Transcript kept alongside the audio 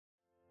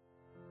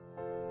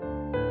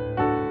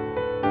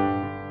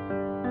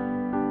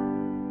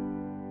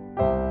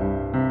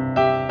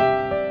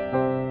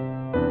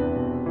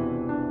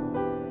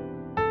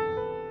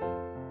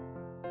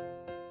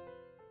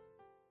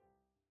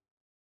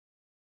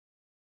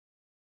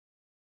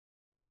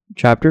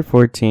Chapter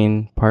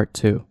 14, Part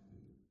 2.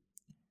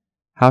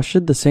 How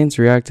should the saints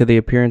react to the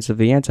appearance of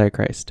the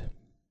Antichrist?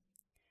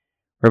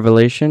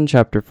 Revelation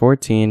chapter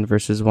 14,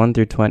 verses 1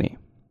 through 20.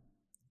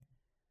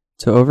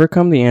 To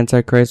overcome the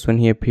Antichrist when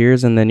he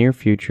appears in the near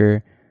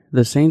future,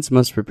 the saints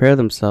must prepare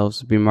themselves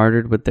to be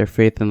martyred with their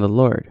faith in the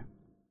Lord.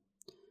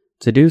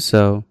 To do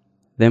so,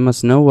 they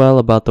must know well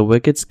about the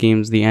wicked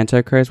schemes the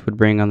Antichrist would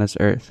bring on this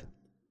earth.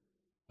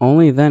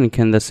 Only then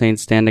can the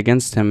saints stand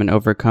against him and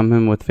overcome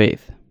him with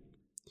faith.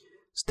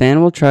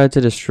 Satan will try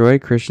to destroy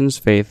Christians'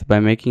 faith by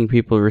making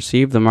people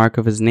receive the mark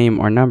of his name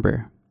or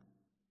number.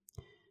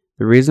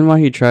 The reason why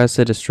he tries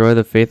to destroy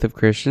the faith of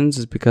Christians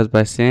is because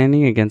by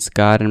standing against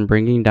God and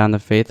bringing down the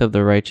faith of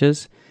the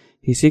righteous,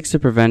 he seeks to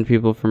prevent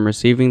people from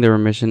receiving the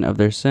remission of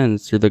their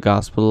sins through the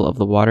gospel of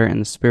the water and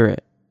the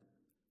Spirit.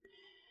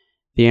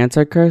 The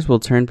Antichrist will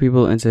turn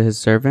people into his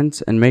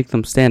servants and make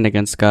them stand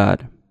against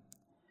God.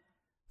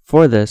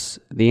 For this,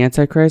 the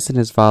Antichrist and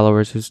his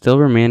followers who still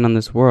remain on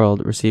this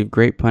world receive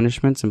great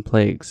punishments and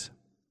plagues.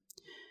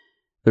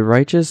 The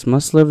righteous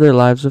must live their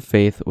lives of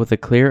faith with a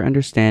clear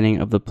understanding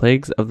of the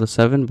plagues of the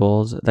 7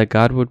 bowls that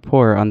God would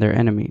pour on their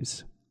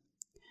enemies.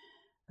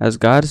 As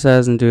God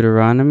says in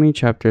Deuteronomy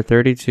chapter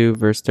 32,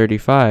 verse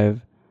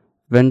 35,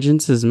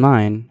 "Vengeance is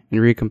mine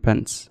in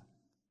recompense.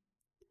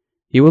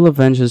 He will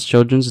avenge his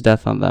children's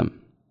death on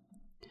them."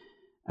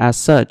 As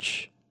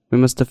such, we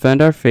must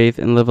defend our faith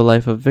and live a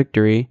life of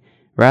victory,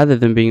 rather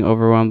than being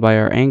overwhelmed by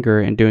our anger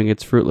and doing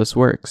its fruitless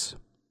works.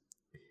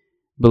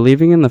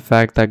 Believing in the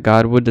fact that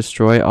God would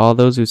destroy all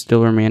those who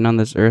still remain on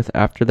this earth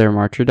after their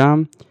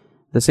martyrdom,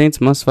 the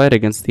saints must fight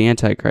against the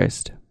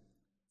Antichrist.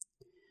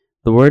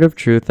 The word of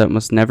truth that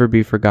must never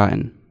be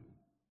forgotten.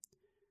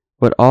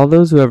 What all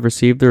those who have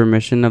received the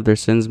remission of their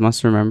sins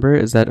must remember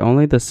is that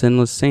only the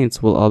sinless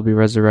saints will all be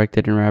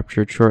resurrected and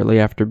raptured shortly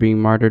after being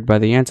martyred by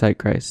the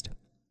Antichrist.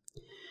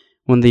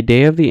 When the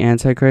day of the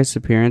Antichrist's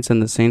appearance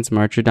and the saints'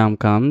 martyrdom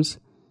comes,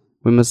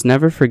 we must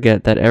never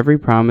forget that every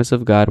promise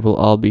of God will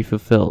all be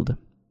fulfilled.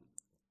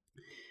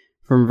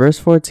 From verse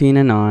 14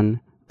 and on,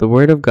 the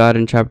Word of God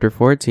in chapter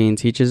 14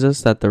 teaches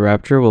us that the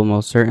rapture will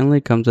most certainly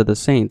come to the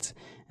saints,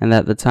 and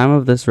that the time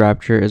of this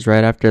rapture is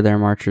right after their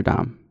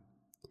martyrdom.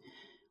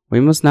 We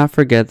must not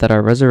forget that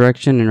our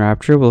resurrection and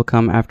rapture will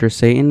come after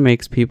Satan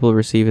makes people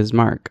receive his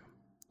mark.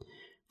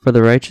 For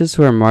the righteous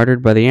who are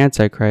martyred by the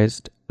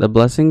Antichrist, the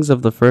blessings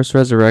of the first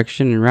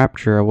resurrection and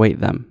rapture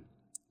await them.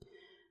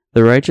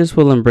 The righteous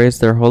will embrace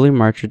their holy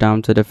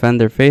martyrdom to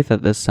defend their faith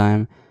at this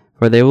time,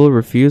 for they will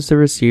refuse to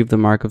receive the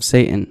mark of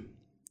Satan.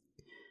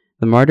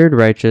 The martyred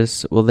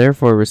righteous will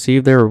therefore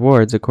receive their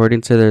rewards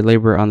according to their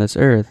labor on this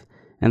earth,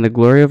 and the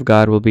glory of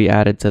God will be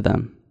added to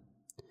them.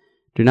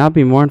 Do not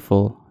be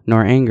mournful,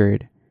 nor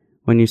angered,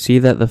 when you see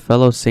that the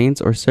fellow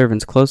saints or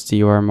servants close to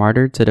you are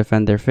martyred to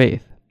defend their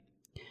faith.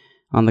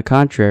 On the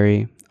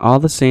contrary, all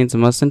the saints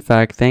must in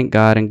fact thank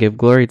God and give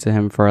glory to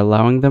him for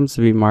allowing them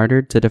to be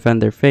martyred to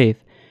defend their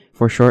faith,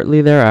 for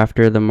shortly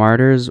thereafter the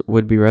martyrs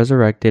would be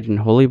resurrected in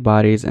holy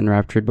bodies and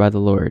raptured by the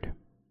Lord.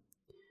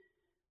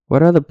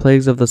 What are the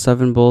plagues of the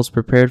 7 bowls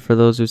prepared for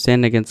those who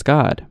stand against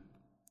God?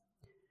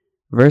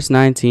 Verse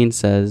 19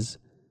 says,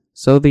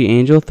 "So the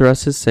angel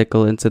thrust his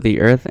sickle into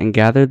the earth and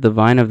gathered the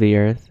vine of the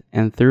earth,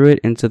 and threw it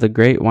into the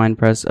great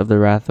winepress of the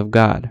wrath of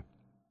God."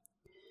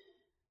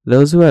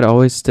 Those who had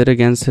always stood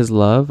against his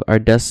love are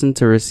destined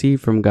to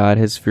receive from God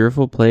his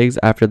fearful plagues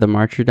after the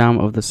martyrdom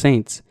of the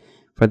saints,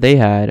 for they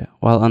had,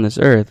 while on this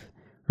earth,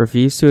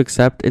 refused to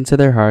accept into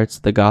their hearts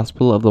the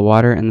gospel of the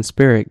water and the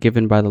Spirit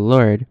given by the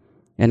Lord,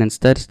 and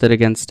instead stood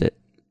against it.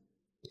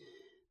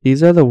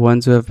 These are the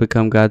ones who have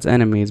become God's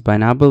enemies by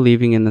not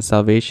believing in the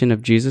salvation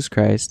of Jesus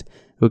Christ,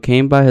 who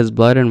came by his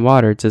blood and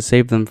water to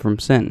save them from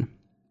sin.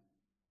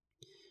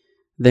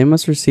 They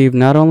must receive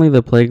not only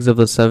the plagues of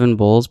the 7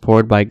 bowls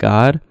poured by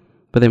God,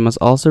 but they must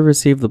also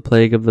receive the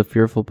plague of the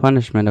fearful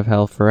punishment of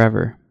hell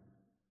forever.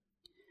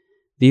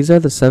 These are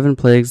the 7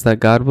 plagues that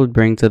God would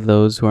bring to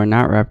those who are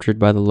not raptured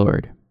by the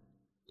Lord.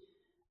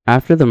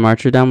 After the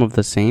martyrdom of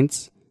the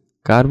saints,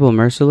 God will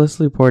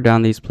mercilessly pour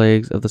down these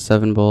plagues of the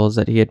 7 bowls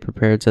that he had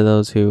prepared to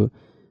those who,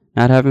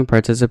 not having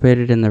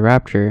participated in the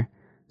rapture,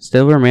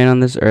 still remain on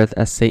this earth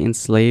as Satan's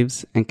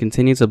slaves and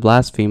continue to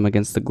blaspheme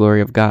against the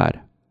glory of God.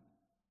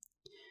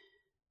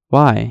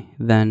 Why,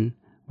 then,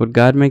 would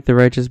God make the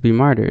righteous be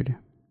martyred?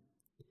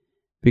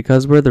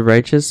 Because were the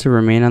righteous to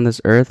remain on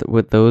this earth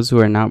with those who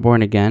are not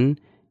born again,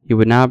 he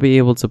would not be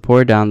able to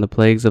pour down the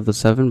plagues of the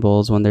 7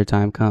 bowls when their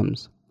time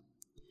comes.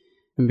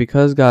 And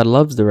because God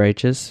loves the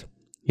righteous,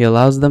 he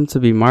allows them to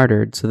be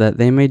martyred so that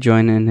they may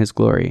join in his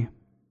glory.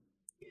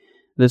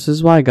 This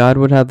is why God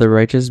would have the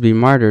righteous be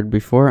martyred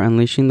before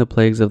unleashing the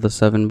plagues of the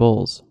 7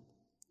 bowls.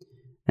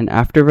 And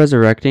after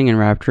resurrecting and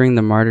rapturing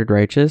the martyred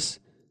righteous,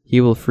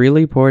 he will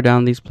freely pour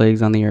down these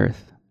plagues on the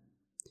earth.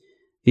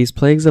 These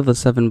plagues of the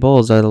 7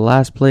 bowls are the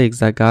last plagues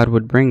that God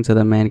would bring to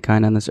the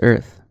mankind on this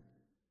earth.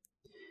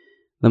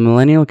 The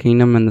millennial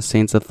kingdom and the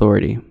saints'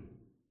 authority.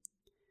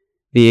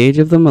 The age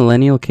of the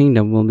millennial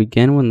kingdom will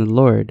begin when the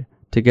Lord,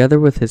 together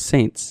with his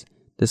saints,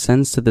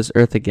 descends to this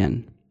earth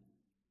again.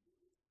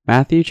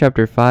 Matthew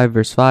chapter 5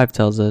 verse 5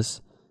 tells us,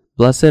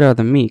 "Blessed are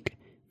the meek,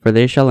 for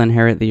they shall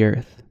inherit the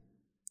earth."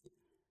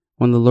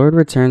 When the Lord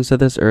returns to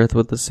this earth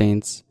with the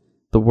saints,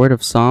 the word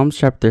of Psalms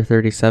chapter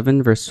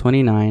 37 verse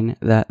 29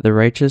 that the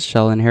righteous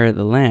shall inherit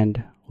the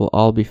land will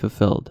all be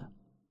fulfilled.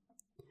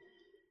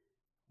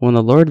 When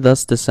the Lord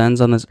thus descends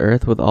on this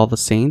earth with all the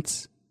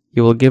saints,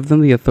 He will give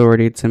them the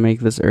authority to make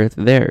this earth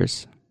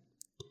theirs.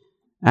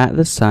 At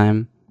this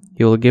time,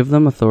 He will give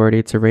them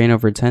authority to reign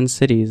over 10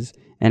 cities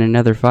and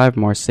another 5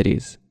 more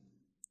cities.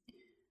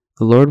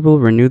 The Lord will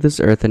renew this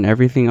earth and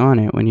everything on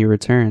it when He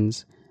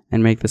returns,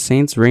 and make the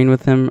saints reign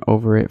with Him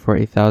over it for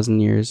 1,000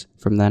 years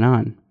from then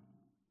on.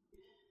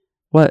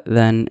 What,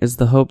 then, is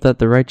the hope that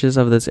the righteous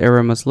of this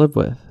era must live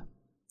with?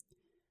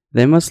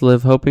 They must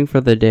live hoping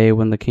for the day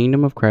when the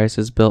kingdom of Christ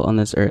is built on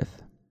this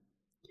earth.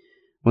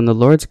 When the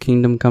Lord's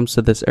kingdom comes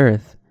to this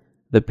earth,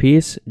 the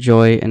peace,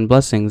 joy, and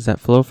blessings that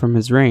flow from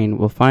His reign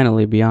will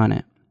finally be on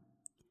it.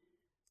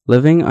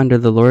 Living under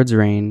the Lord's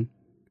reign,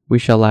 we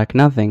shall lack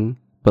nothing,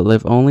 but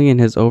live only in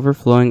His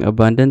overflowing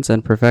abundance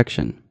and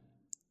perfection.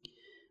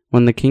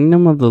 When the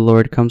kingdom of the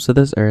Lord comes to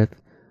this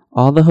earth,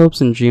 all the hopes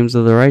and dreams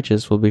of the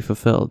righteous will be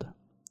fulfilled.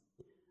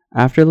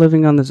 After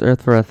living on this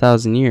earth for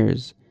 1,000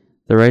 years,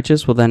 the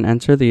righteous will then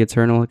enter the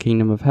eternal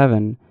kingdom of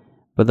heaven,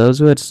 but those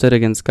who had stood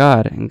against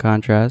God, in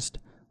contrast,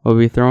 will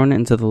be thrown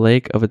into the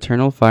lake of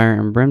eternal fire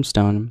and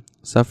brimstone,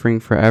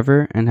 suffering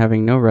forever and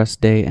having no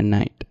rest day and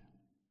night.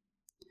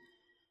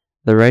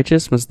 The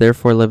righteous must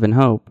therefore live in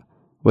hope,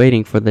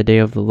 waiting for the day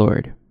of the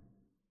Lord.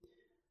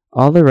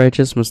 All the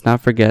righteous must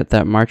not forget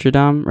that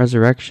martyrdom,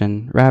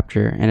 resurrection,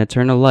 rapture, and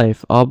eternal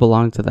life all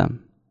belong to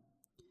them.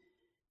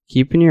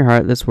 Keep in your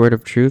heart this word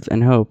of truth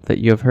and hope that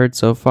you have heard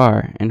so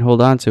far, and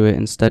hold on to it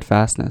in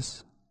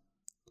steadfastness.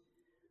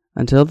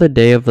 Until the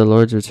day of the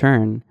Lord's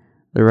return,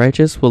 the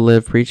righteous will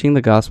live preaching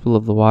the gospel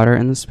of the water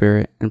and the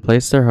Spirit, and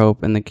place their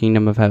hope in the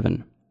kingdom of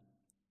heaven.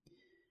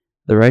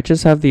 The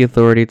righteous have the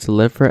authority to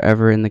live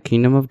forever in the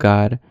kingdom of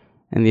God,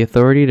 and the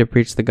authority to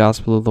preach the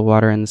gospel of the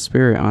water and the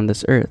Spirit on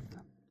this earth.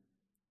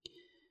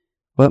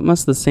 What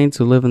must the saints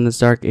who live in this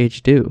dark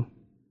age do?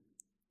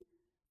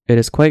 It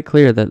is quite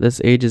clear that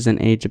this age is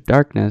an age of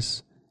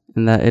darkness,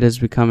 and that it is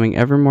becoming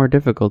ever more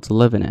difficult to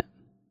live in it.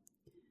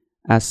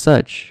 As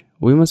such,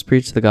 we must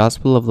preach the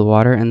gospel of the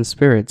water and the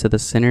Spirit to the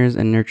sinners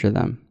and nurture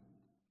them.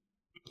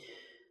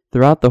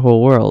 Throughout the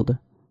whole world,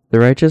 the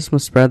righteous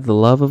must spread the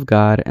love of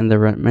God and the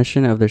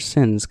remission of their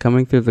sins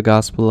coming through the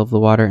gospel of the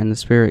water and the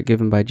Spirit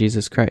given by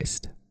Jesus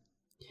Christ.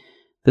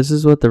 This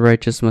is what the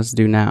righteous must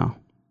do now.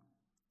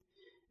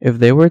 If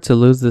they were to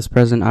lose this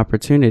present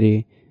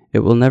opportunity, it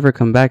will never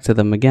come back to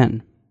them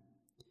again.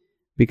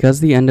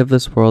 Because the end of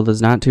this world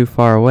is not too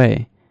far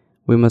away,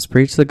 we must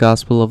preach the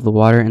gospel of the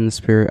water and the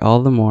Spirit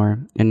all the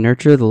more, and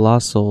nurture the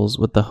lost souls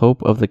with the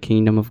hope of the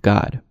kingdom of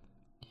God.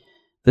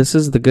 This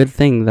is the good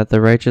thing that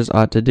the righteous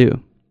ought to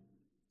do.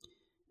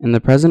 In the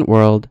present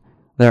world,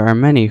 there are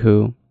many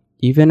who,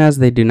 even as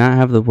they do not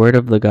have the word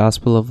of the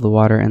gospel of the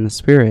water and the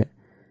Spirit,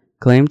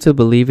 claim to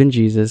believe in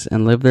Jesus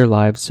and live their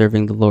lives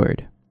serving the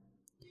Lord.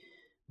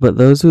 But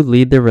those who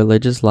lead their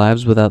religious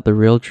lives without the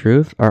real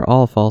truth are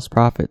all false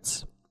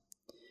prophets.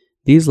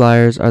 These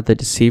liars are the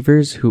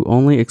deceivers who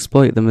only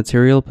exploit the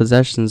material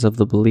possessions of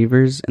the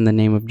believers in the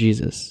name of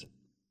Jesus.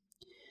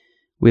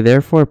 We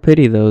therefore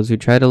pity those who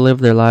try to live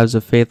their lives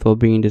of faith while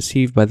being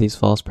deceived by these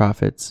false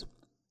prophets.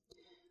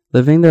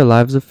 Living their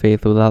lives of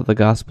faith without the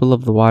gospel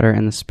of the water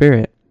and the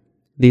Spirit,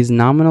 these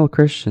nominal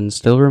Christians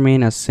still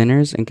remain as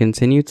sinners and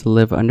continue to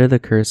live under the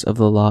curse of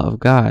the law of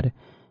God,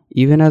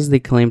 even as they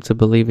claim to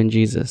believe in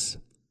Jesus.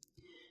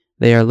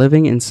 They are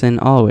living in sin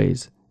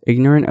always,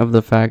 ignorant of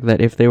the fact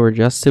that if they were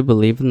just to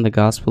believe in the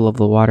gospel of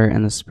the water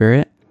and the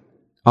Spirit,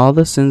 all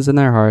the sins in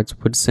their hearts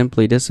would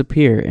simply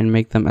disappear and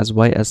make them as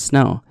white as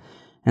snow,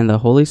 and the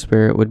Holy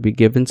Spirit would be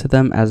given to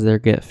them as their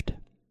gift.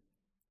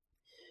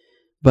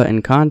 But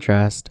in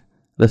contrast,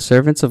 the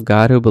servants of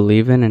God who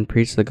believe in and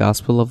preach the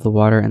gospel of the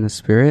water and the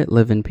Spirit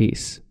live in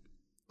peace.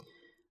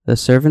 The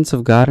servants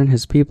of God and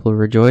His people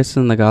rejoice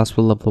in the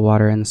gospel of the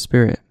water and the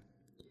Spirit.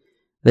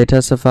 They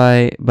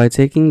testify by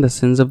taking the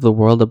sins of the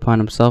world upon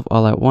Himself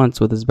all at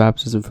once with His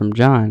baptism from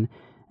John,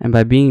 and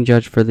by being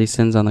judged for these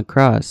sins on the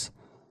cross,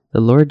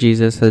 the Lord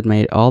Jesus had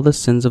made all the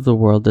sins of the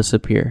world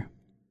disappear.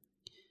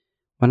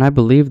 When I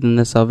believed in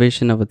the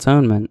salvation of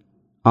atonement,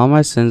 all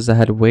my sins that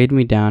had weighed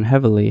me down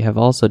heavily have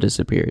also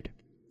disappeared.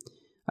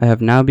 I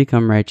have now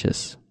become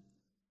righteous.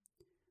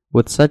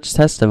 With such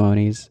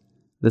testimonies,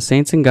 the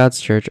saints in God's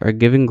church are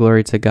giving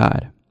glory to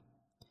God.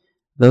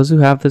 Those who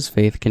have this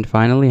faith can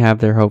finally have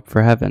their hope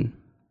for heaven.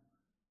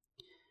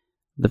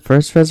 The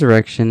first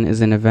resurrection is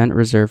an event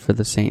reserved for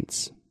the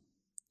saints.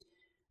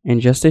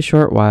 In just a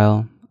short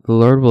while, the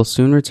Lord will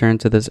soon return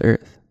to this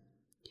earth.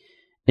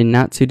 In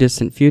not too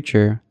distant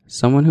future,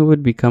 someone who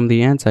would become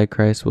the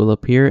Antichrist will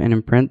appear and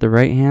imprint the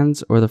right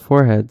hands or the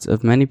foreheads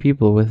of many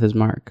people with his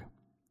mark.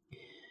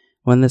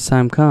 When this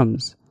time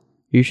comes,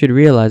 you should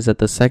realize that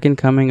the second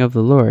coming of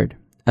the Lord,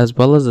 as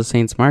well as the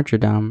saints'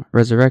 martyrdom,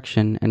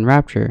 resurrection, and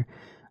rapture,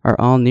 are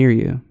all near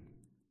you.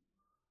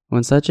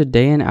 When such a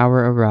day and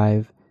hour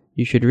arrive,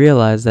 you should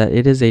realize that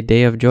it is a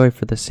day of joy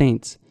for the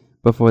saints,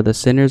 but for the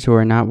sinners who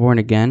are not born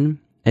again,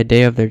 a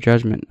day of their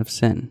judgment of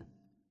sin.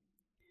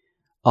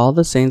 All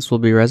the saints will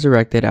be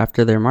resurrected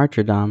after their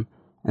martyrdom,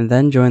 and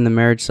then join the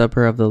marriage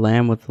supper of the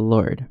Lamb with the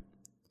Lord.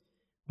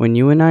 When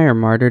you and I are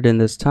martyred in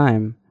this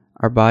time,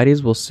 our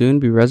bodies will soon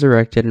be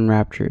resurrected and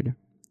raptured.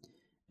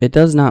 It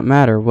does not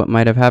matter what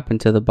might have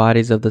happened to the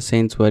bodies of the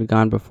saints who had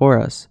gone before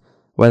us,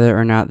 whether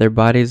or not their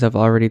bodies have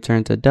already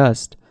turned to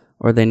dust,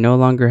 or they no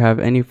longer have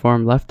any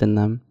form left in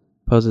them,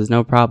 poses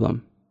no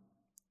problem.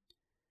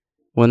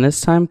 When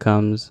this time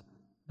comes,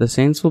 the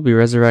saints will be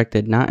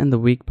resurrected not in the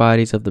weak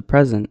bodies of the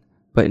present,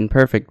 but in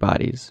perfect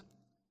bodies.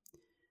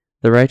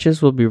 The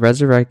righteous will be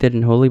resurrected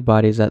in holy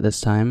bodies at this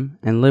time,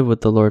 and live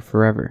with the Lord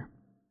forever.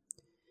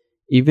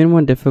 Even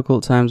when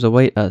difficult times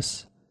await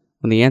us,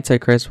 when the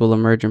Antichrist will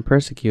emerge and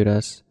persecute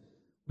us,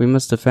 we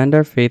must defend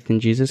our faith in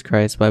Jesus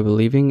Christ by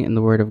believing in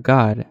the Word of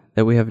God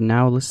that we have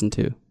now listened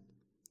to.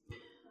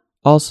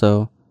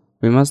 Also,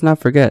 we must not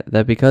forget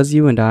that because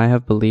you and I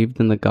have believed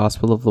in the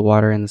gospel of the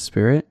water and the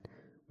Spirit,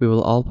 we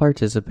will all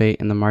participate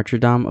in the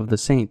martyrdom of the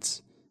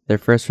saints, their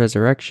first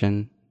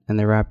resurrection, and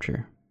their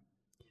rapture.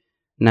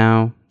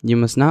 Now, you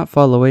must not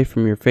fall away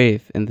from your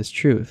faith in this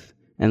truth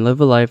and live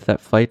a life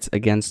that fights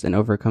against and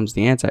overcomes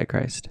the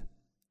Antichrist.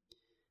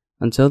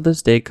 Until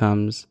this day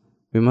comes,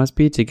 we must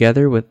be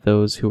together with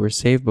those who were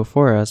saved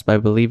before us by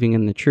believing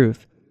in the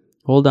truth,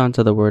 hold on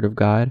to the Word of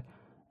God,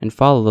 and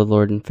follow the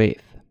Lord in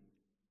faith.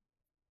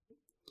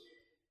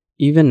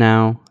 Even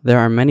now, there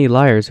are many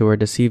liars who are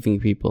deceiving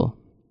people.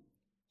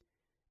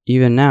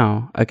 Even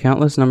now, a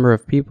countless number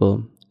of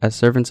people, as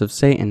servants of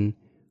Satan,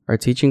 are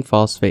teaching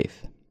false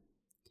faith.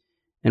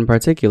 In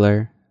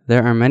particular,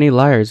 there are many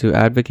liars who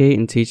advocate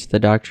and teach the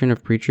doctrine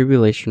of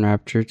pre-tribulation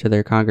rapture to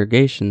their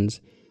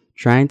congregations,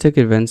 trying to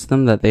convince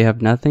them that they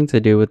have nothing to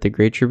do with the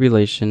Great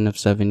Tribulation of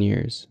 7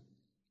 years.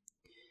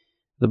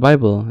 The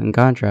Bible, in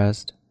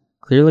contrast,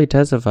 clearly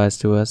testifies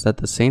to us that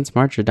the saints'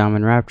 martyrdom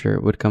and rapture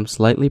would come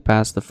slightly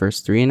past the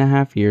first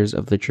 3.5 years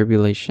of the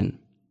tribulation.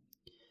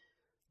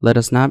 Let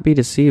us not be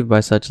deceived by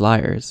such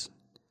liars.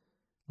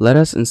 Let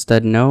us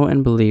instead know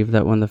and believe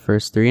that when the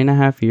first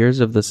 3.5 years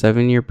of the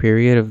 7-year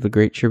period of the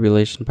Great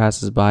Tribulation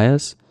passes by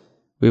us,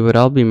 we would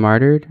all be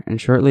martyred and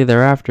shortly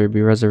thereafter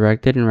be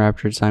resurrected and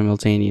raptured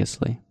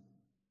simultaneously.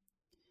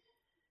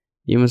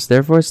 You must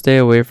therefore stay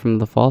away from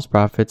the false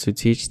prophets who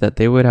teach that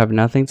they would have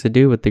nothing to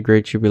do with the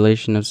Great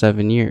Tribulation of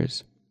 7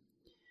 years.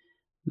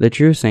 The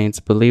true saints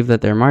believe that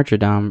their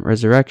martyrdom,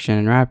 resurrection,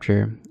 and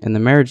rapture, and the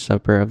marriage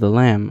supper of the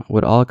Lamb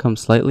would all come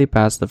slightly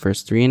past the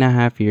first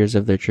 3.5 years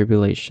of their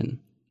tribulation.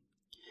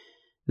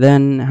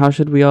 Then, how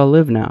should we all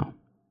live now?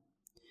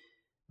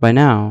 By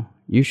now,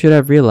 you should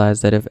have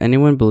realized that if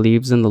anyone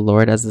believes in the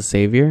Lord as the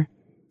Savior,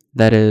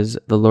 that is,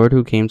 the Lord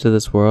who came to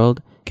this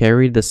world,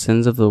 carried the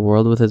sins of the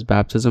world with his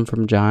baptism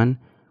from John,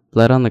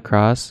 bled on the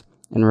cross,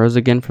 and rose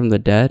again from the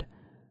dead,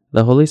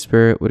 the Holy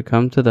Spirit would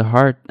come to the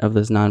heart of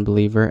this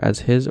non-believer as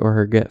his or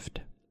her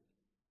gift.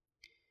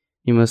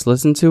 You must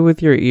listen to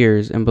with your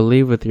ears and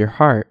believe with your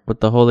heart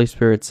what the Holy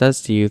Spirit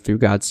says to you through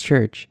God's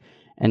church,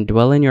 and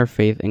dwell in your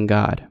faith in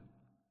God.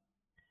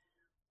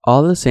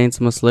 All the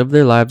saints must live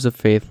their lives of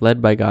faith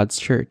led by God's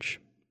church.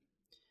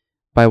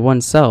 By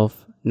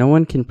oneself, no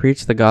one can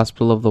preach the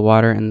gospel of the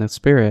water and the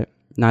Spirit,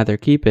 neither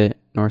keep it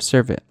nor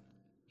serve it.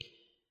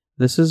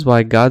 This is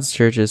why God's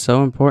church is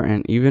so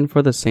important even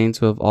for the saints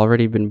who have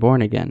already been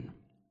born again.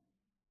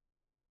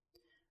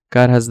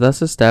 God has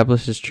thus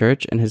established his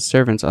church and his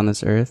servants on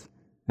this earth,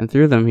 and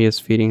through them he is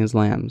feeding his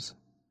lambs.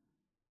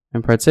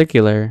 In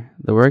particular,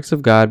 the works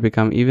of God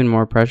become even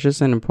more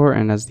precious and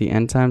important as the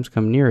end times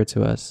come nearer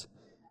to us,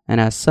 and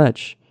as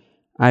such,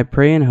 I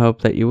pray and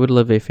hope that you would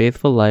live a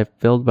faithful life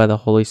filled by the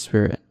Holy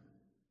Spirit.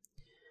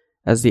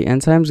 As the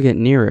end times get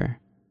nearer,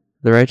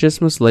 the righteous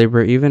must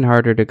labor even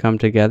harder to come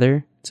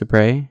together, to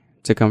pray,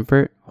 to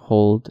comfort,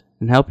 hold,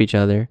 and help each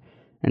other,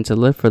 and to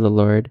live for the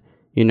Lord,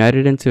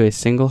 united into a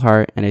single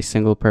heart and a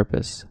single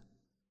purpose.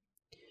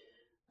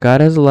 God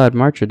has allowed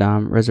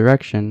martyrdom,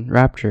 resurrection,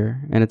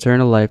 rapture, and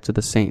eternal life to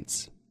the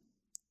saints.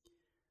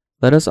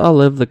 Let us all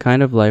live the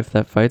kind of life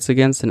that fights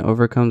against and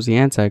overcomes the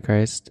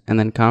Antichrist, and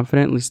then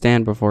confidently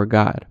stand before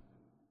God.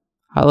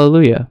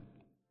 Hallelujah!